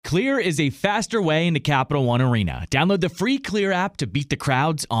Clear is a faster way into Capital One Arena. Download the free Clear app to beat the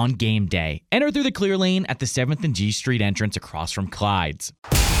crowds on game day. Enter through the Clear lane at the 7th and G Street entrance across from Clyde's.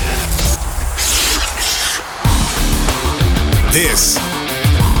 This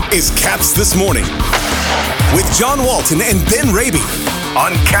is Caps This Morning with John Walton and Ben Raby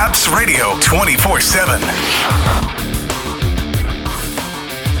on Caps Radio 24/7.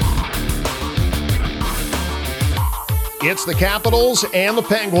 It's the Capitals and the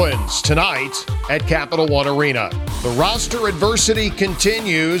Penguins tonight at Capital One Arena. The roster adversity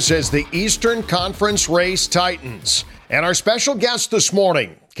continues as the Eastern Conference race tightens. And our special guest this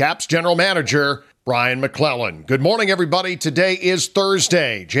morning, Caps General Manager Brian MacLellan. Good morning, everybody. Today is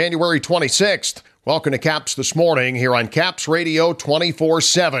Thursday, January 26th. Welcome to Caps This Morning here on Caps Radio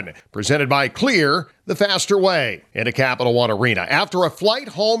 24/7, presented by Clear, the faster way into Capital One Arena. After a flight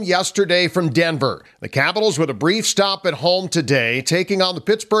home yesterday from Denver, the Capitals with a brief stop at home today, taking on the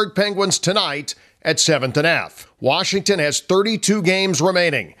Pittsburgh Penguins tonight at 7th and F. Washington has 32 games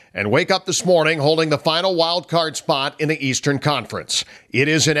remaining and wake up this morning holding the final wild card spot in the Eastern Conference. It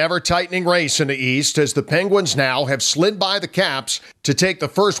is an ever-tightening race in the East as the Penguins now have slid by the Caps to take the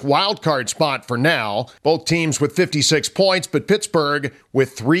first wild card spot for now. Both teams with 56 points, but Pittsburgh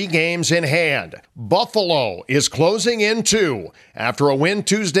with 3 games in hand. Buffalo is closing in too. After a win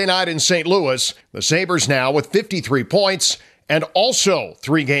Tuesday night in St. Louis, the Sabres now with 53 points and also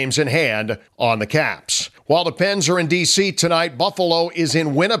 3 games in hand on the Caps. While the Pens are in D.C. tonight, Buffalo is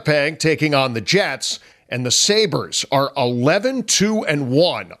in Winnipeg taking on the Jets, and the Sabres are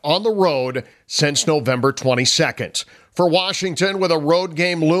 11-2-1 on the road since November 22nd. For Washington, with a road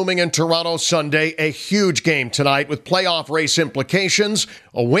game looming in Toronto Sunday, a huge game tonight with playoff race implications.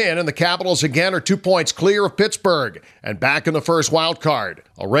 A win, and the Capitals again are 2 points clear of Pittsburgh and back in the first wild card.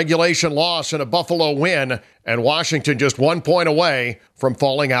 A regulation loss and a Buffalo win, and Washington just 1 point away from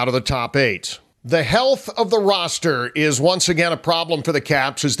falling out of the top 8. The health of the roster is once again a problem for the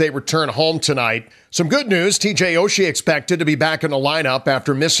Caps as they return home tonight. Some good news, TJ Oshie expected to be back in the lineup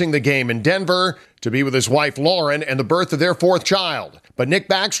after missing the game in Denver to be with his wife Lauren and the birth of their 4th child. But Nick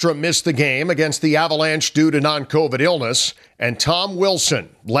Backstrom missed the game against the Avalanche due to non-COVID illness, and Tom Wilson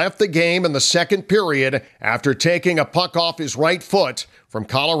left the game in the second period after taking a puck off his right foot from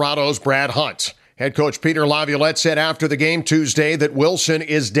Colorado's Brad Hunt. Head coach Peter Laviolette said after the game Tuesday that Wilson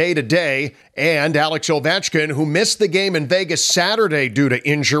is day-to-day, and Alex Ovechkin, who missed the game in Vegas Saturday due to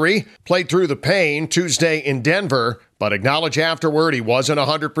injury, played through the pain Tuesday in Denver, but acknowledged afterward he wasn't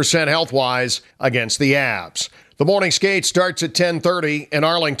 100% health-wise against the Avs. The morning skate starts at 10:30 in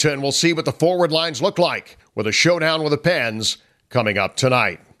Arlington. We'll see what the forward lines look like with a showdown with the Pens coming up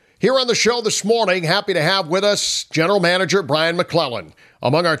tonight. Here on the show this morning, happy to have with us General Manager Brian MacLellan.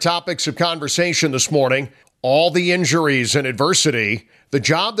 Among our topics of conversation this morning, all the injuries and adversity, the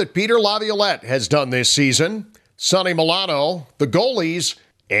job that Peter Laviolette has done this season, Sonny Milano, the goalies,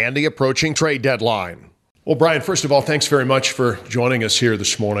 and the approaching trade deadline. Well, Brian, first of all, thanks very much for joining us here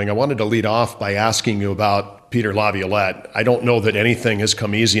this morning. I wanted to lead off by asking you about Peter Laviolette. I don't know that anything has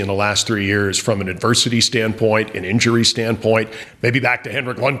come easy in the last 3 years from an adversity standpoint, an injury standpoint, maybe back to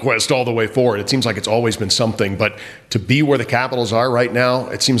Henrik Lundqvist all the way forward. It seems like it's always been something, but to be where the Capitals are right now,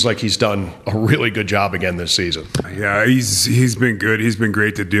 it seems like he's done a really good job again this season. Yeah, he's been good. He's been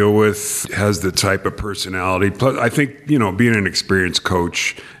great to deal with, has the type of personality. Plus, I think, being an experienced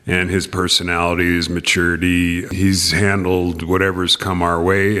coach and his personality, his maturity, he's handled whatever's come our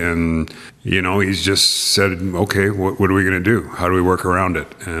way, and he's just said, okay, what are we going to do? How do we work around it?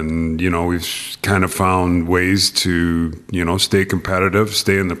 And, we've kind of found ways to, stay competitive,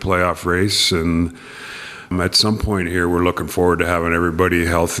 stay in the playoff race. And at some point here, we're looking forward to having everybody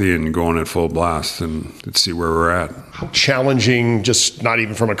healthy and going at full blast, and let's see where we're at. How challenging, just not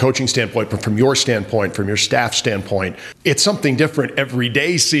even from a coaching standpoint, but from your standpoint, from your staff standpoint, it's something different every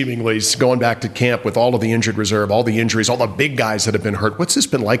day, seemingly, going back to camp with all of the injured reserve, all the injuries, all the big guys that have been hurt. What's this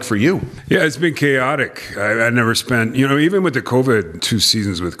been like for you? Yeah, it's been chaotic. I never spent, even with the COVID, 2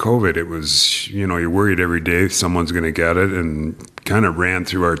 seasons with COVID, it was, you're worried every day someone's going to get it, and kind of ran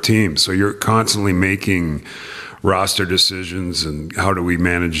through our team. So you're constantly making roster decisions and how do we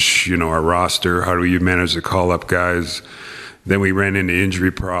manage, our roster? How do we manage the call-up guys? Then we ran into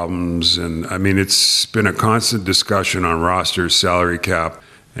injury problems. And, it's been a constant discussion on rosters, salary cap,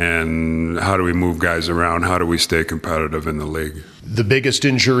 and how do we move guys around? How do we stay competitive in the league? The biggest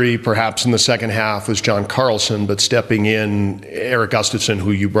injury, perhaps, in the second half was John Carlson, but stepping in, Erik Gustafsson,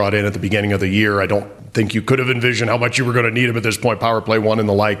 who you brought in at the beginning of the year. I don't think you could have envisioned how much you were going to need him at this point, power play 1 and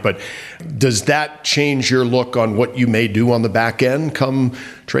the like. But does that change your look on what you may do on the back end come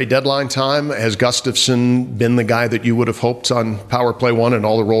Trade deadline time, has Gustafsson been the guy that you would have hoped on Power Play One and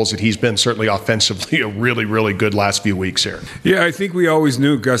all the roles that he's been? Certainly offensively, a really, really good last few weeks here. Yeah, I think we always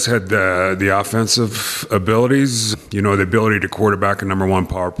knew Gus had the offensive abilities, the ability to quarterback a number one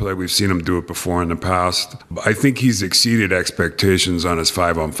power play. We've seen him do it before in the past. I think he's exceeded expectations on his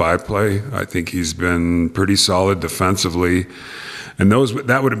 5-on-5 play. I think he's been pretty solid defensively. And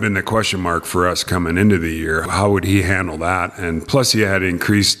that would have been the question mark for us coming into the year. How would he handle that? And plus, he had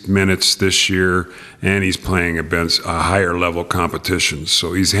increased minutes this year, and he's playing against a higher level competition.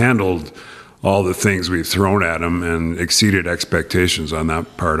 So he's handled all the things we've thrown at him and exceeded expectations on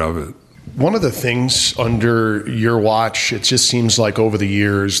that part of it. One of the things under your watch, it just seems like over the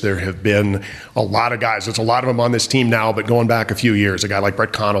years there have been a lot of guys. There's a lot of them on this team now, but going back a few years, a guy like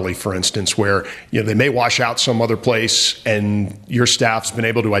Brett Connolly, for instance, where they may wash out some other place, and your staff's been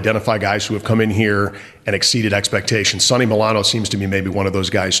able to identify guys who have come in here and exceeded expectations. Sonny Milano seems to be maybe one of those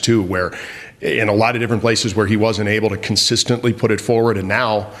guys too, where in a lot of different places where he wasn't able to consistently put it forward, and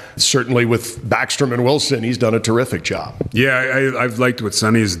now certainly with Backstrom and Wilson, he's done a terrific job. Yeah, I've liked what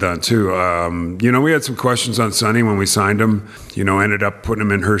Sonny's done too. We had some questions on Sonny when we signed him. Ended up putting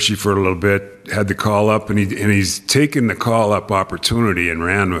him in Hershey for a little bit, had the call up, and he's taken the call up opportunity and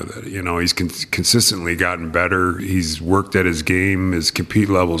ran with it. He's consistently gotten better. He's worked at his game. His compete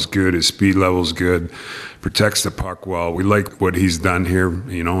level's good. His speed level's good. Protects the puck well. We like what he's done here,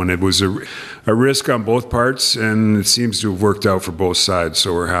 and it was a risk on both parts, and it seems to have worked out for both sides.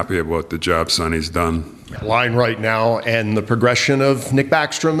 So we're happy about the job Sonny's done. Line right now, and the progression of Nick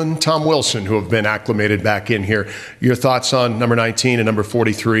Backstrom and Tom Wilson, who have been acclimated back in here. Your thoughts on number 19 and number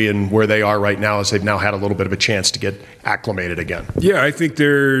 43 and where they are right now as they've now had a little bit of a chance to get acclimated again? Yeah, I think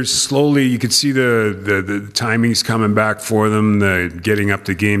they're slowly, you could see the timing's coming back for them, the getting up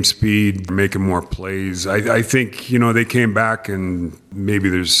to game speed, making more plays. I think, they came back, and maybe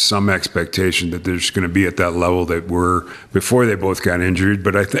there's some expectation that they're just going to be at that level that were before they both got injured,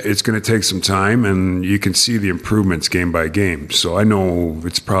 but it's going to take some time, and you can see the improvements game by game. So I know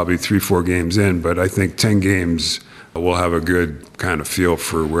it's probably 3-4 games in, but I think 10 games we'll have a good kind of feel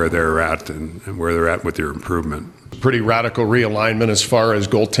for where they're at and where they're at with their improvement. Pretty radical realignment as far as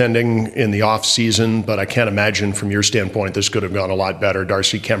goaltending in the offseason, but I can't imagine from your standpoint this could have gone a lot better.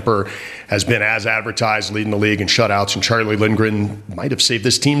 Darcy Kemper has been as advertised, leading the league in shutouts, and Charlie Lindgren might have saved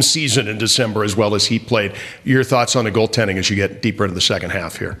this team's season in December as well as he played. Your thoughts on the goaltending as you get deeper into the second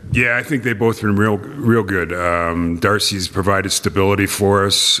half here? Yeah, I think they've both been real good. Darcy's provided stability for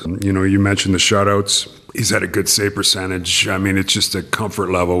us. You mentioned the shutouts. He's had a good save percentage. I mean, it's just a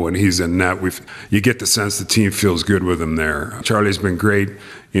comfort level when he's in net. You get the sense the team feels good with him there. Charlie's been great.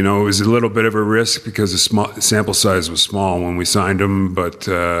 It was a little bit of a risk because the sample size was small when we signed him, but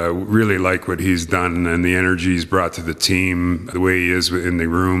really like what he's done and the energy he's brought to the team, the way he is in the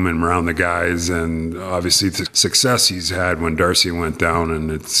room and around the guys, and obviously the success he's had when Darcy went down,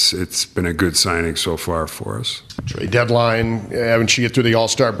 and it's been a good signing so far for us. Trade deadline, having to get through the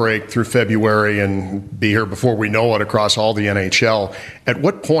All-Star break through February and be here before we know it across all the NHL. At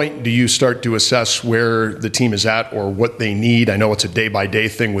what point do you start to assess where the team is at or what they need? I know it's a day-by-day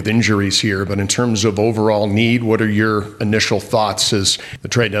thing with injuries here, but in terms of overall need, what are your initial thoughts as the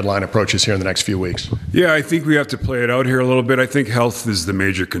trade deadline approaches here in the next few weeks? Yeah, I think we have to play it out here a little bit. I think health is the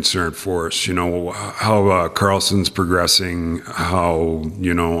major concern for us. How Carlson's progressing, we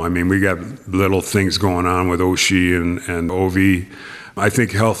got little things going on with Oshie and Ovi. I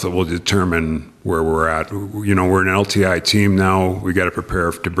think health will determine where we're at. We're an LTI team now. We got to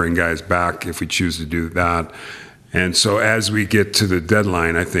prepare to bring guys back if we choose to do that. And so as we get to the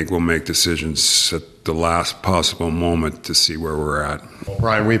deadline, I think we'll make decisions at the last possible moment to see where we're at.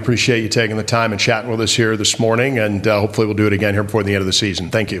 Brian, we appreciate you taking the time and chatting with us here this morning, and hopefully we'll do it again here before the end of the season.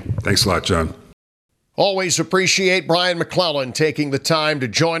 Thank you. Thanks a lot, John. Always appreciate Brian McClellan taking the time to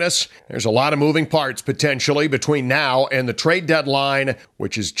join us. There's a lot of moving parts potentially between now and the trade deadline,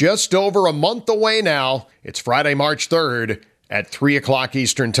 which is just over a month away now. It's Friday, March 3rd at 3 o'clock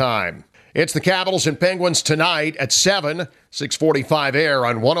Eastern Time. It's the Capitals and Penguins tonight at 7, 6:45 air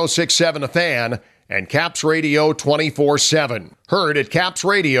on 106.7 The Fan and Caps Radio 24/7. Heard at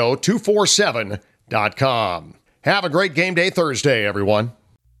capsradio247.com. Have a great game day Thursday, everyone.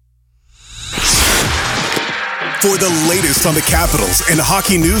 For the latest on the Capitals and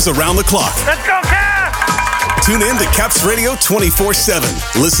hockey news around the clock. Let's go, Caps! Tune in to Caps Radio 24/7.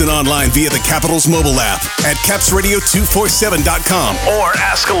 Listen online via the Capitals mobile app at capsradio247.com. Or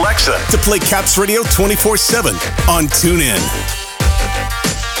ask Alexa to play Caps Radio 24/7 on TuneIn.